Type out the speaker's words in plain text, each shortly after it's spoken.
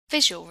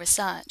Visual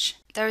research.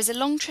 There is a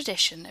long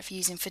tradition of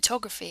using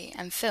photography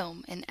and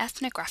film in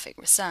ethnographic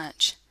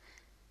research.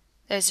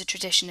 There is a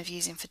tradition of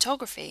using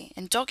photography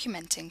in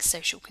documenting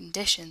social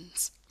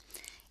conditions.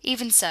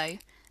 Even so,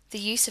 the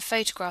use of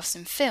photographs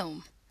in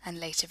film, and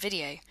later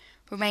video,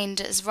 remained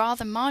as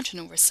rather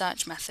marginal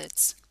research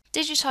methods.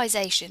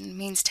 Digitisation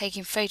means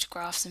taking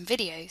photographs and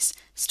videos,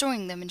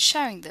 storing them and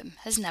sharing them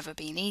has never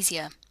been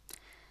easier.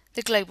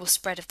 The global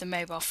spread of the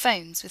mobile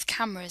phones with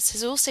cameras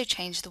has also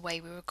changed the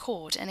way we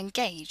record and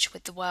engage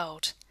with the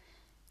world.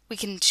 We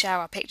can share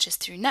our pictures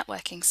through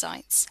networking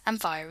sites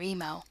and via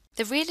email.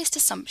 The realist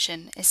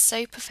assumption is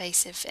so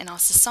pervasive in our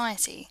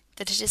society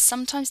that it is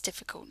sometimes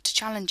difficult to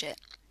challenge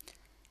it.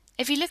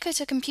 If you look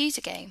at a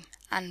computer game,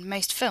 and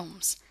most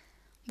films,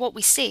 what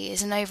we see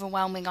is an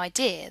overwhelming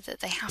idea that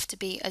they have to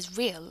be as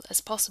real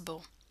as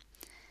possible.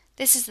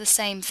 This is the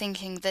same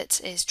thinking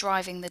that is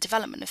driving the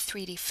development of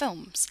 3D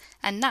films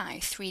and now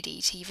 3D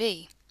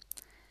TV.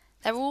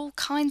 There are all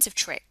kinds of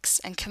tricks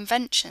and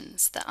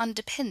conventions that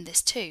underpin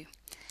this too,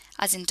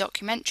 as in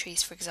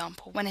documentaries, for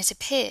example, when it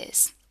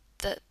appears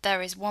that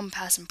there is one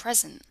person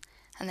present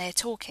and they are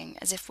talking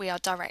as if we are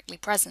directly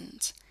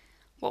present.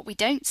 What we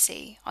don't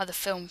see are the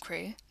film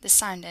crew, the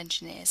sound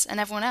engineers and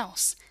everyone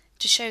else.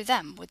 To show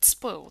them would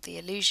spoil the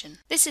illusion.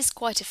 This is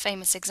quite a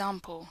famous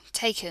example,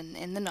 taken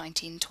in the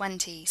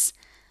 1920s.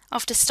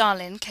 After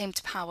Stalin came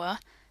to power,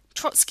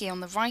 Trotsky on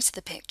the right of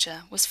the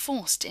picture was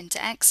forced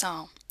into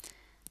exile.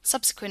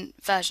 Subsequent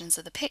versions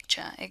of the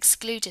picture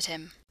excluded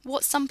him.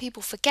 What some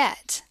people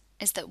forget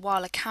is that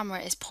while a camera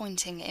is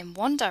pointing in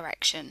one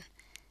direction,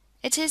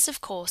 it is of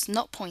course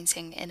not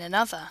pointing in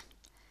another.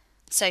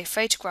 So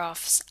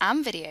photographs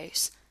and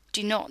videos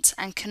do not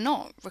and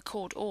cannot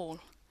record all.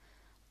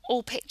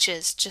 All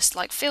pictures, just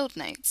like field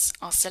notes,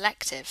 are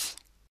selective.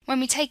 When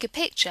we take a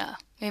picture,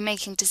 we are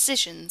making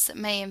decisions that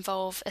may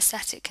involve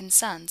aesthetic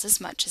concerns as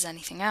much as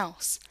anything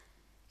else.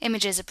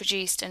 Images are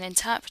produced and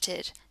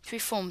interpreted through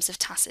forms of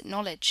tacit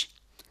knowledge.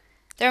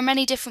 There are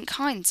many different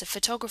kinds of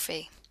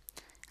photography,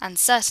 and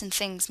certain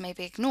things may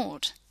be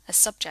ignored as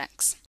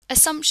subjects.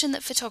 Assumption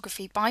that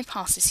photography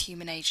bypasses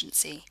human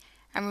agency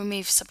and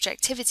removes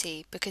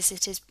subjectivity because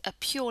it is a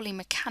purely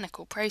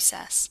mechanical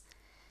process.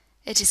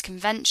 It is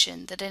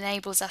convention that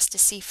enables us to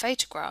see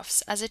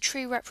photographs as a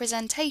true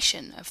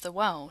representation of the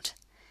world.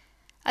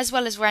 As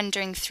well as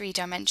rendering 3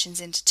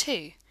 dimensions into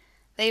 2,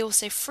 they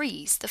also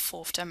freeze the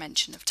 4th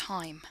dimension of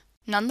time.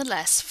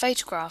 Nonetheless,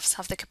 photographs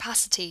have the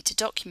capacity to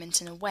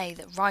document in a way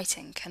that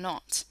writing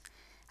cannot.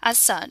 As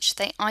such,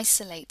 they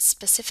isolate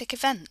specific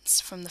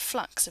events from the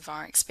flux of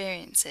our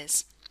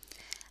experiences,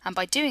 and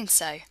by doing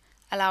so,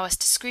 allow us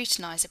to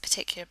scrutinize a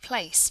particular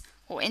place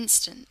or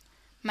instant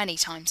many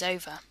times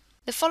over.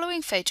 The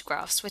following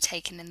photographs were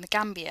taken in the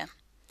Gambia.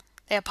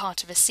 They are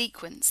part of a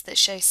sequence that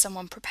shows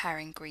someone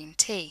preparing green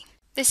tea.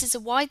 This is a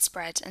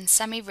widespread and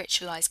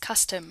semi-ritualized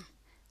custom.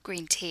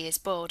 Green tea is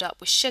boiled up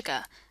with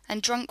sugar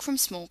and drunk from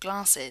small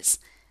glasses,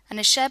 and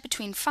is shared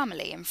between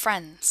family and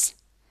friends.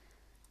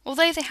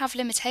 Although they have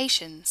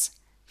limitations,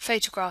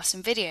 photographs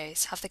and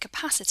videos have the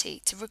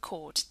capacity to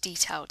record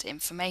detailed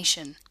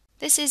information.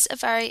 This is a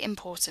very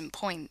important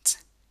point.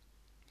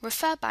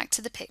 Refer back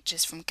to the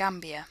pictures from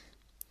Gambia.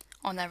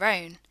 On their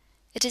own,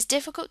 it is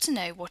difficult to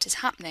know what is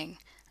happening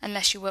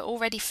unless you were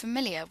already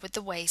familiar with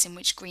the ways in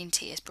which green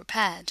tea is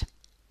prepared.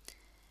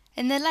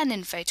 In the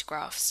Lenin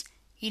photographs,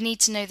 you need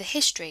to know the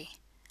history,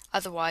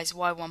 otherwise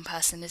why one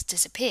person has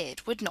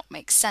disappeared would not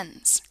make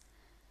sense.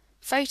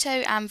 Photo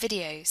and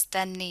videos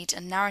then need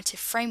a narrative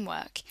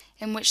framework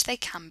in which they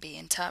can be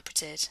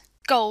interpreted.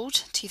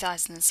 Gold,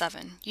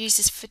 2007,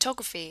 uses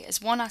photography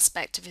as one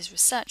aspect of his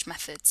research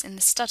methods in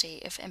the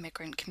study of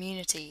immigrant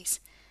communities.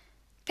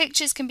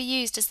 Pictures can be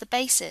used as the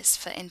basis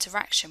for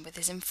interaction with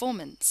his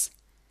informants.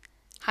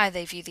 How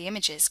they view the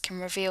images can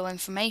reveal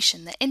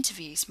information that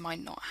interviews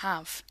might not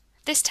have.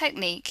 This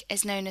technique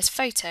is known as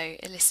photo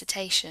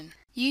elicitation.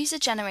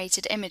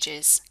 User-generated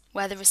images,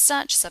 where the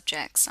research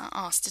subjects are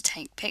asked to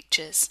take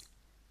pictures.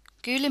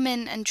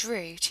 Guillemin and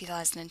Drew,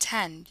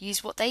 2010,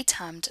 use what they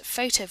termed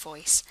photo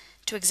voice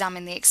to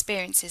examine the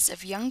experiences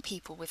of young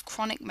people with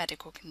chronic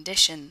medical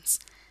conditions.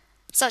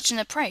 Such an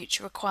approach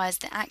requires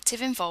the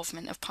active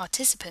involvement of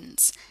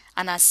participants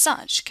and as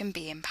such can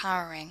be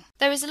empowering.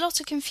 There is a lot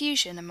of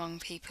confusion among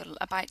people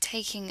about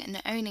taking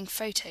and owning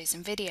photos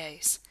and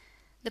videos.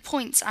 The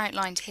points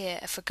outlined here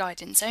are for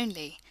guidance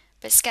only,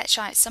 but sketch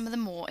out some of the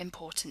more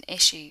important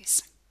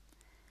issues.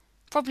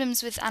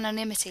 Problems with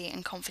anonymity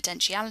and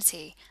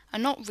confidentiality are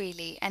not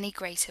really any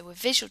greater with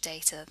visual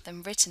data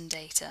than written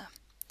data.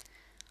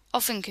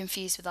 Often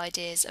confused with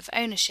ideas of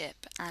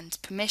ownership and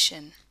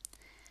permission.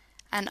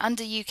 And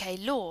under UK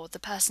law, the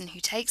person who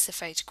takes the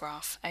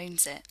photograph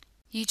owns it.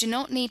 You do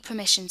not need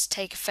permission to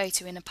take a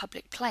photo in a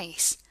public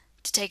place,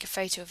 to take a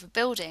photo of a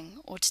building,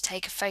 or to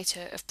take a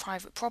photo of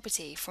private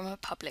property from a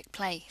public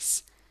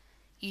place.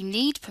 You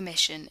need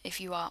permission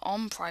if you are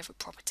on private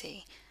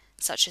property,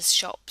 such as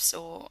shops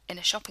or in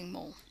a shopping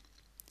mall.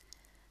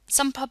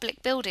 Some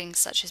public buildings,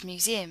 such as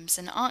museums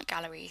and art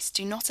galleries,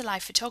 do not allow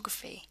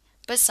photography,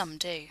 but some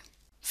do.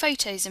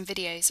 Photos and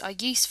videos are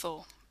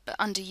useful but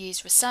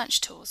underused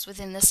research tools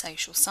within the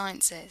social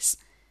sciences.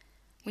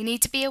 We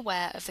need to be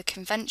aware of the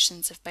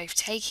conventions of both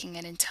taking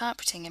and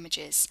interpreting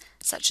images,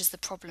 such as the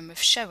problem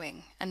of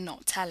showing and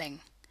not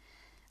telling.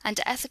 And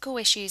ethical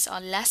issues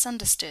are less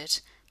understood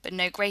but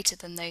no greater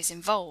than those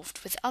involved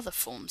with other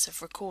forms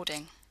of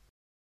recording.